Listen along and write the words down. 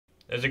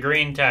There's a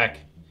green tack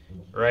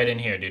right in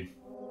here, dude.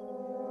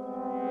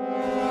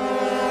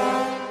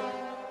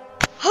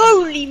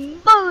 Holy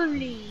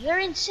moly, you're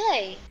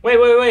insane.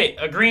 Wait.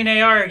 A green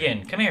AR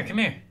again. Come here.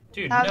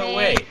 Dude, Okay. no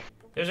way.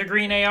 There's a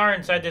green AR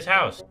inside this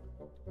house.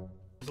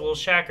 There's a little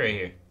shack right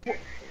here.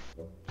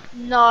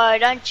 No,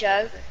 don't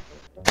joke.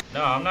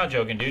 No, I'm not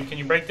joking, dude. Can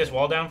you break this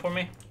wall down for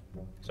me?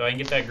 So I can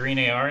get that green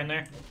AR in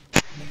there?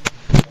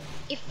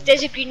 If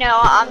there's a green arrow,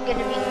 I'm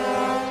gonna be...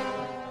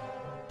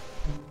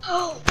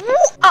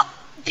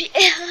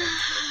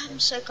 I'm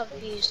so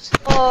confused.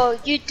 Oh,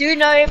 you do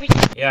know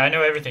everything. Yeah, I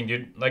know everything,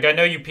 dude. Like, I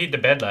know you peed the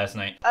bed last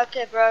night.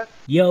 Okay, bro.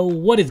 Yo,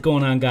 what is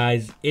going on,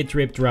 guys? It's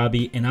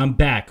Robby, and I'm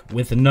back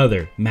with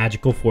another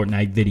magical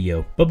Fortnite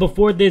video. But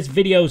before this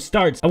video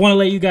starts, I want to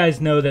let you guys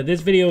know that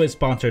this video is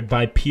sponsored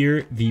by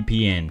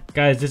PureVPN.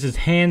 Guys, this is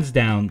hands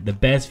down the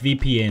best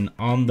VPN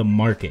on the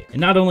market. And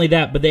not only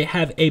that, but they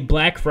have a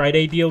Black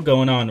Friday deal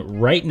going on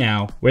right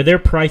now where their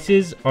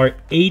prices are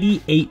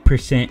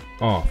 88%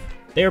 off.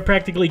 They are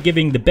practically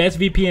giving the best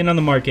VPN on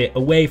the market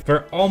away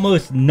for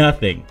almost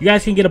nothing. You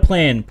guys can get a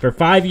plan for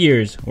 5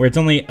 years where it's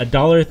only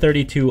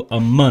 $1.32 a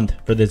month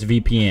for this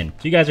VPN.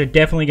 So you guys are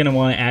definitely going to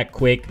want to act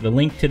quick. The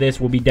link to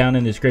this will be down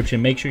in the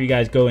description. Make sure you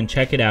guys go and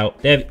check it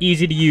out. They have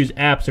easy to use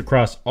apps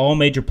across all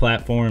major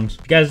platforms.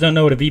 If you guys don't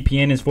know what a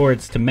VPN is for,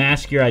 it's to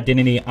mask your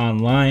identity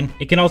online.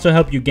 It can also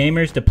help you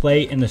gamers to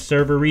play in the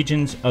server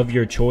regions of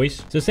your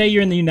choice. So say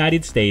you're in the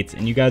United States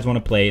and you guys want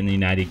to play in the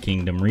United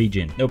Kingdom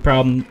region. No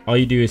problem. All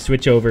you do is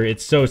switch over.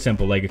 It's so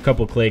simple, like a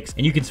couple clicks,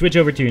 and you can switch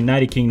over to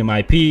United Kingdom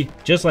IP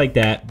just like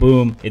that.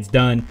 Boom, it's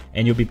done,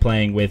 and you'll be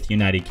playing with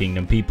United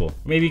Kingdom people.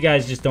 Maybe you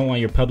guys just don't want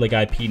your public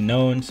IP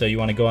known, so you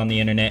want to go on the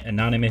internet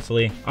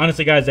anonymously.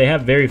 Honestly, guys, they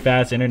have very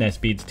fast internet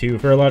speeds too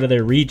for a lot of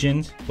their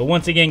regions. But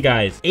once again,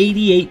 guys,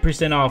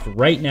 88% off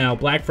right now,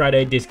 Black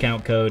Friday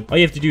discount code. All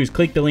you have to do is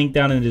click the link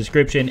down in the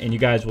description and you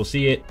guys will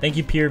see it. Thank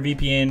you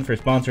PureVPN for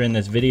sponsoring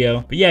this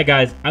video. But yeah,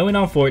 guys, I went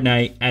on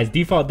Fortnite as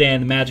Default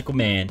Dan the Magical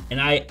Man,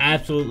 and I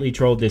absolutely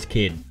trolled this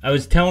kid. I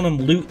was telling him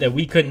loot that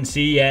we couldn't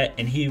see yet,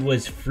 and he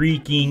was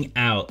freaking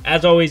out.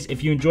 As always,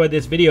 if you enjoyed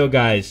this video,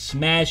 guys,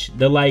 smash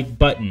the like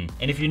button.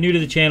 And if you're new to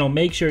the channel,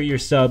 make sure you're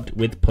subbed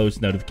with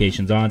post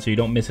notifications on so you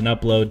don't miss an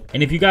upload.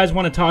 And if you guys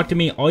want to talk to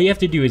me, all you have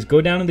to do is go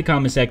down in the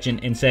comment section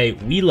and say,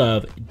 "We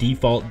love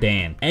Default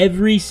Dan."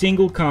 Every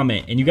single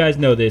comment, and you guys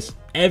know this,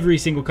 every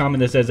single comment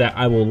that says that,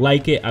 I will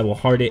like it, I will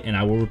heart it, and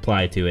I will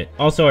reply to it.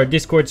 Also, our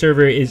Discord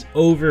server is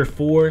over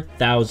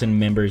 4,000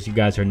 members. You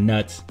guys are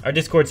nuts. Our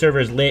Discord server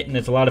is lit, and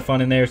it's a lot of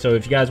fun in there, so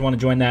if you guys want to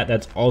join that,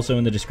 that's also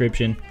in the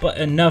description. But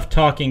enough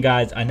talking,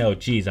 guys. I know,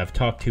 geez, I've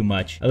talked too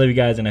much. I love you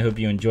guys, and I hope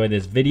you enjoy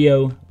this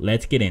video.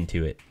 Let's get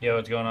into it. Yo,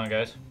 what's going on,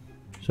 guys?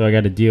 So I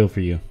got a deal for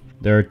you.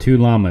 There are 2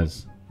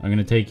 llamas. I'm going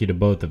to take you to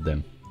both of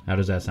them. How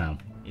does that sound?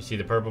 You see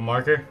the purple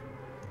marker?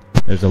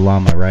 There's a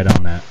llama right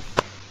on that.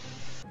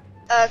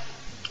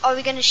 Are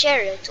we gonna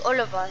share it, all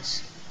of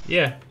us?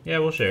 Yeah,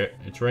 we'll share it.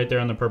 It's right there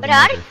on the purple But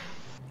how marker.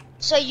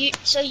 So you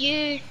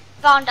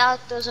found out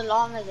there's a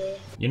llama there?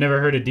 You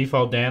never heard of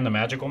Default Dan the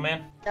Magical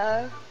Man?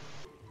 No.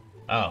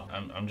 Oh,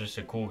 I'm just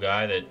a cool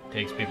guy that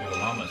takes people to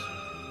llamas.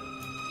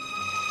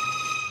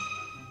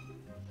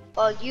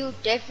 Well, you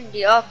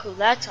definitely are cool.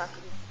 That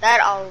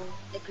I'll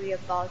agree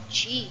about.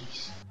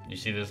 Jeez. You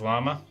see this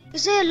llama?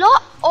 Is there a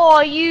lot?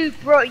 Oh,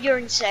 you're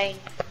insane.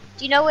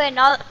 Do you know where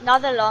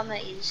another llama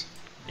is?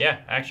 Yeah,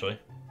 actually.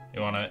 You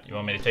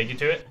want me to take you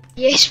to it?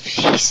 Yes,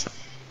 please.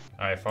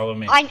 Alright, follow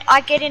me.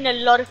 I get in a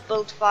lot of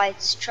build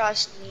fights,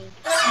 trust me.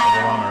 There's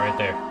a llama right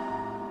there.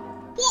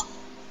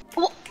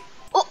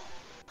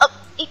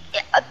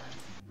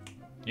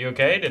 You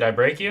okay? Did I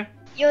break you?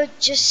 You're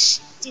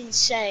just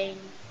insane.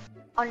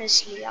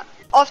 Honestly.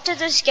 After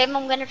this game,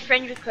 I'm gonna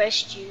friend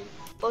request you.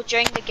 Or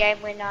during the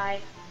game when I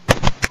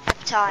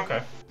have time.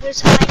 Okay.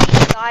 Because I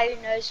need a guy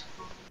who knows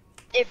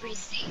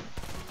everything.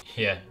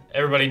 Yeah,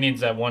 everybody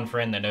needs that one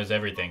friend that knows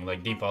everything,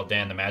 like Default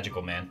Dan the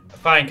Magical Man.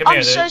 Fine, come here.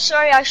 I'm so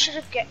sorry, I should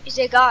have is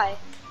there a guy?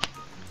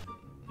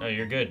 No,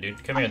 you're good,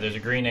 dude. Come here, there's a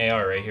green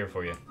AR right here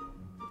for you.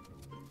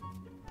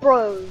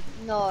 Bro,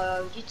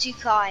 no, you're too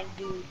kind,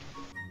 dude.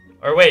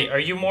 Or wait, are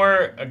you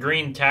more a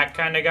green tack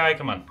kind of guy?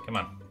 Come on.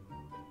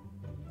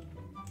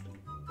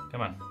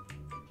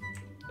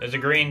 There's a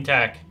green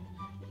tack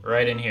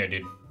right in here,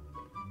 dude.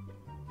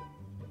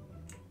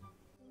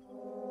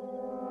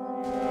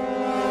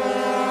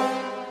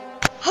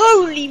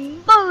 Holy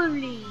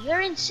moly,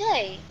 you're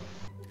insane.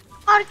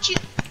 How did you...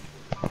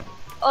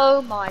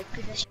 Oh my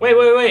goodness.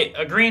 Wait,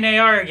 a green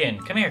AR again.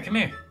 Come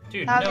here.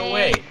 Dude, no Okay.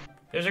 way.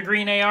 There's a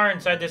green AR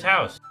inside this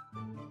house.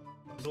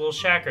 There's a little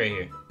shack right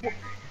here.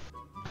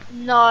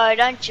 No,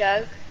 don't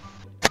joke.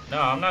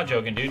 No, I'm not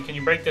joking, dude. Can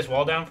you break this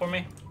wall down for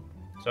me?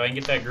 So I can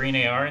get that green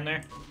AR in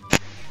there?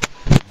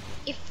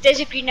 If there's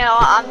a green arrow,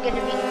 I'm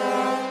gonna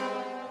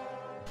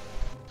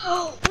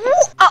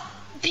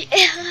be...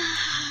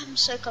 I'm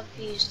so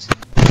confused.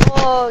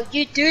 Oh,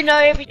 you do know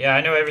everything. Yeah,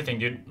 I know everything,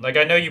 dude. Like,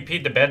 I know you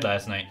peed the bed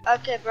last night.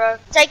 Okay, bro.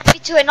 Take me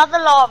to another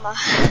llama.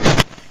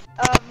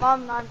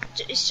 Mom,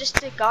 it's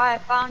just a guy I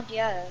found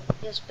here.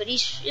 Yes, but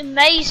he's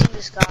amazing,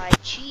 this guy.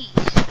 Jeez.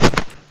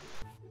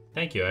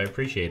 Thank you, I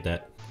appreciate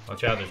that.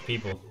 Watch out, there's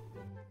people.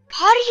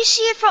 How do you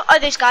see it from? Oh,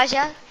 there's guys,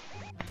 yeah.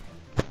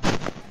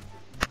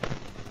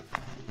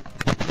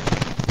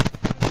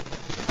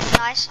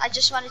 Nice. I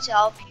just wanted to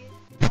help you.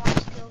 I want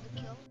to kill the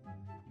kill.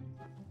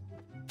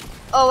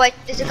 Oh wait,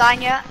 there's a guy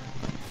in here.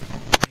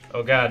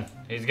 Oh god,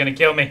 he's gonna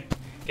kill me.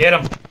 Get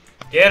him!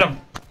 Get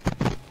him!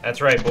 That's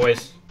right,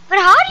 boys. But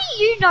how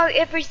do you know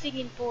everything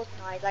in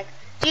Fortnite? Like,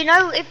 do you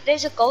know if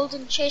there's a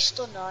golden chest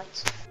or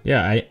not?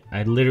 Yeah,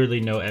 I literally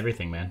know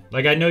everything, man.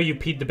 Like, I know you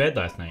peed the bed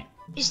last night.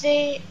 Is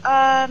there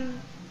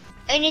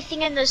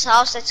anything in this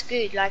house that's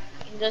good? Like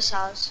in this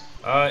house?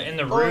 In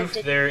the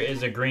roof there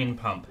is a green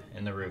pump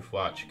in the roof.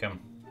 Watch, come.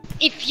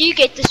 If you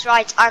get this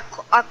right, I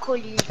call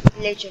you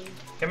legend.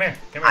 Come here,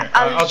 come here.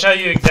 I'll tell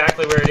you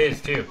exactly where it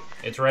is too.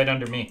 It's right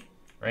under me,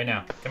 right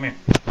now. Come here.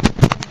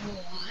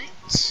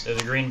 What?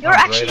 There's a green pump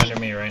right under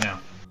me right now.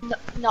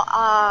 No,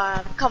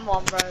 come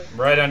on, bro.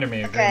 Right under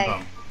me, a green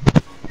pump.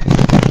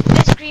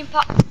 There's green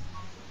pump.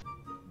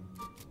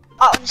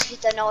 I honestly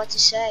don't know what to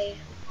say.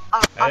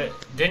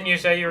 Didn't you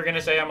say you were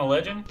gonna say I'm a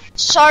legend?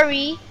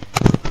 Sorry,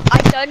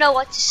 I don't know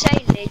what to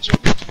say, legend.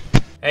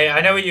 Hey, I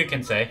know what you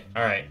can say.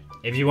 Alright.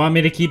 If you want me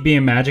to keep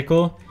being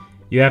magical,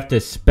 you have to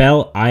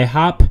spell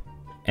IHOP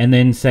and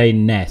then say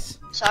Ness.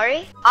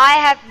 Sorry? I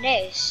have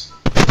Ness.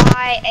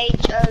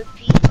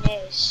 I-H-O-P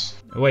Ness.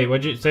 Wait,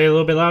 what'd you say a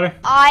little bit louder?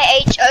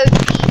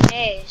 I-H-O-P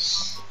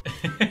Ness.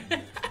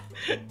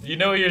 You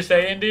know what you're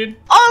saying, dude?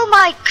 Oh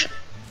my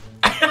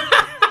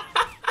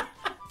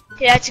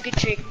Okay, that's a good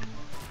trick.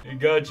 I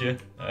got you.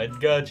 I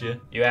got you.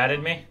 You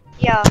added me?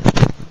 Yeah.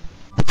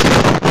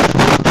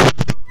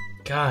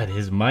 God,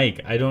 his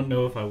mic. I don't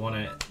know if I want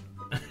to...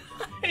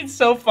 It's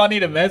so funny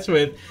to mess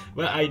with,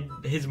 but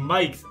his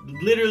mic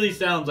literally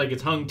sounds like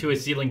it's hung to a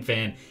ceiling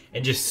fan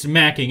and just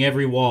smacking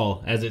every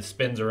wall as it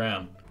spins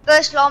around.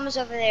 First llama's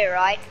over there,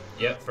 right?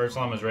 Yep, first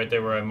llama's right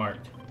there where I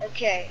marked.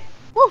 Okay.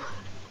 Woo.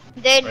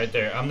 Then right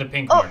there. I'm the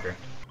pink marker.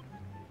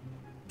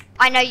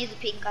 I know you're the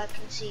pink. I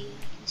can see.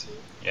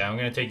 Yeah, I'm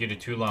gonna take you to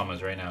 2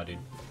 llamas right now, dude.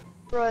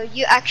 Bro,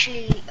 you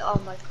actually. Oh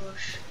my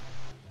gosh.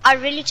 I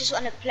really just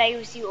want to play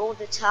with you all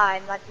the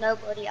time, like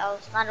nobody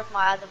else, none of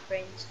my other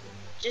friends.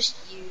 Just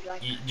you,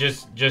 like.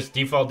 Just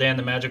default Dan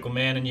the magical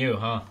man and you,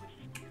 huh?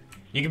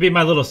 You could be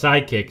my little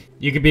sidekick.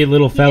 You could be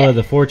little fella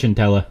the fortune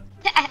teller.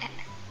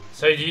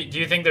 So do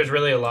you think there's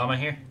really a llama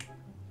here?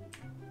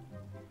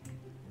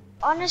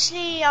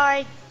 Honestly,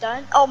 I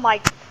don't. Oh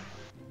my.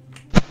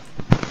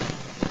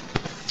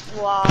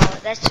 Wow,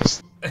 that's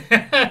just.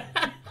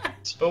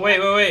 But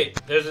wait.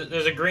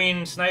 There's a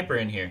green sniper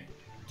in here.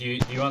 Do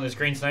you want this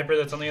green sniper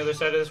that's on the other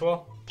side of this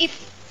wall?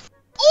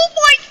 Oh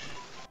my.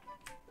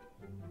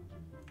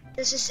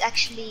 This is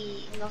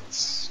actually not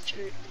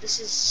true. This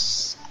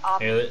is.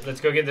 Here,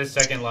 let's go get this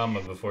second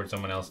llama before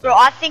someone else does. Bro,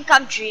 I think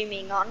I'm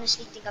dreaming. I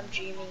honestly think I'm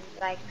dreaming.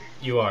 Like.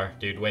 You are,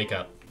 dude. Wake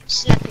up.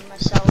 Slapping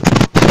myself.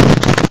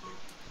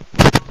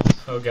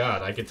 Oh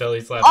god, I could tell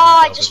he's slapping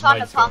himself. himself. I just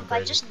found a pump.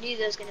 I just knew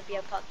there was gonna be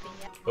a pump in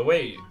here. But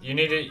wait, you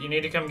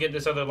need to come get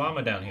this other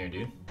llama down here,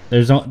 dude.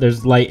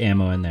 There's light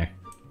ammo in there.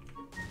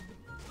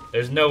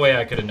 There's no way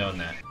I could have known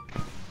that.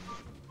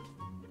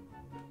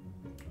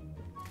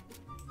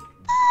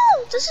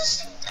 Oh, this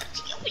is.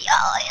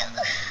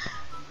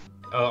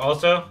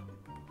 Also,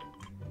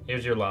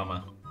 here's your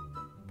llama.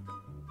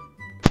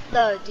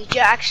 No, did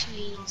you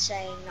actually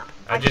insane? No.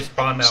 I just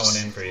spawned that one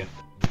in for you.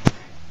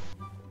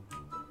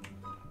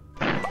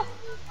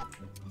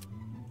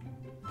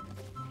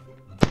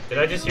 Did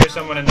I just hear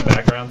someone in the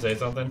background say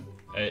something?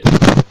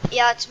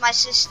 Yeah, it's my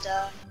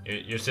sister.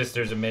 Your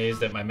sister's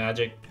amazed at my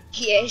magic?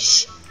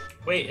 Yes.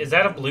 Wait, is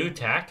that a blue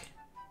tack?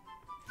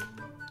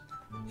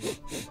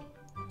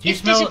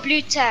 There's a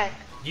blue tack.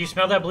 Do you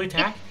smell that blue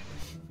tack?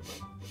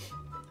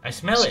 I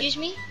smell Excuse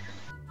me?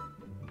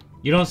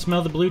 You don't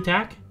smell the blue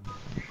tack?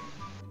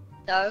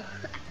 No.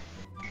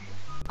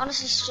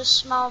 Honestly, just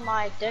smell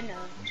my dinner.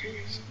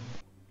 Jeez.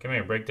 Come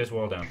here, break this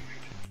wall down.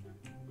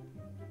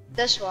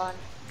 This one.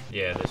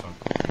 Yeah, this one.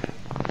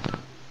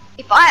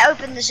 If I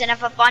open this and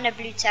if I find a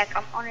blue tack,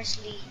 I'm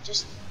honestly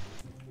just...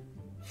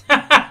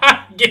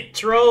 Get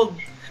trolled!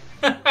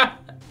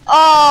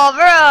 Oh,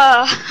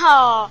 bro!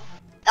 Oh,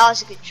 that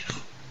was a good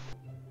troll.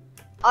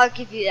 I'll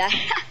give you that.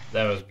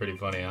 That was pretty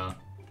funny, huh?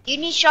 You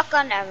need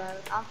shotgun ammo.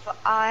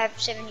 I have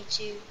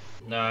 72.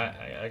 No,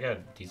 I got a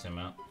decent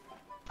amount.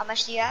 How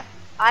much do you have?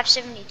 I have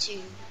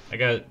 72. I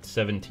got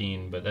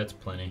 17, but that's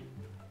plenty.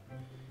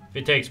 If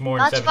it takes more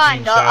than That's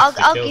 17 fine. shots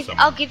to kill someone.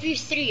 I'll give you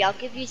 3. I'll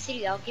give you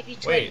 3. I'll give you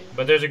 20. Wait,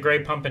 but there's a gray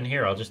pump in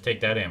here. I'll just take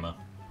that ammo.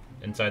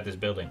 Inside this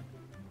building.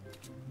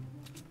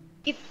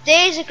 If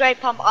there's a great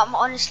pump, I'm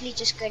honestly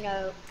just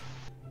gonna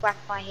whack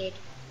my head.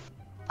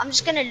 I'm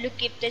just gonna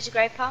look if there's a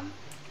great pump.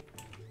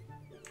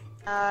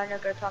 No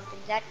great pump in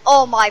that.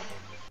 Oh my.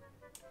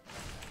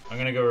 I'm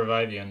gonna go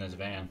revive you in this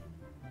van.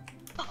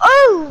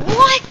 Oh,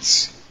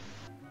 what?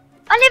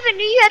 I never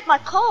knew you had my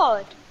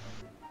card.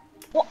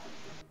 What?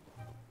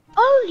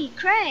 Holy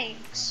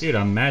cranks. Dude,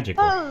 I'm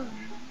magical.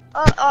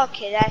 Oh,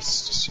 okay,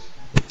 that's just...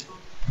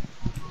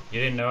 You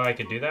didn't know I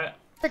could do that?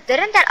 But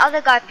didn't that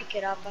other guy pick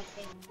it up, I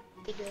think?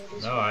 He did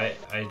as No,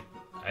 well.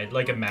 I'd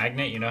like a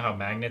magnet. You know how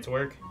magnets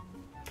work?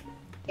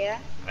 Yeah?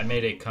 I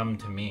made it come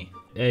to me.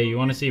 Hey, you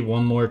want to see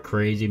one more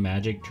crazy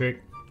magic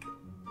trick?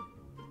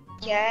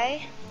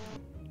 Okay.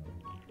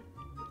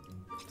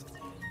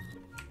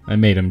 I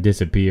made him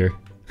disappear.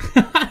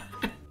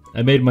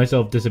 I made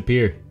myself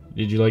disappear.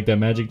 Did you like that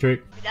magic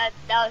trick? That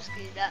was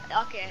good.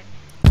 Okay.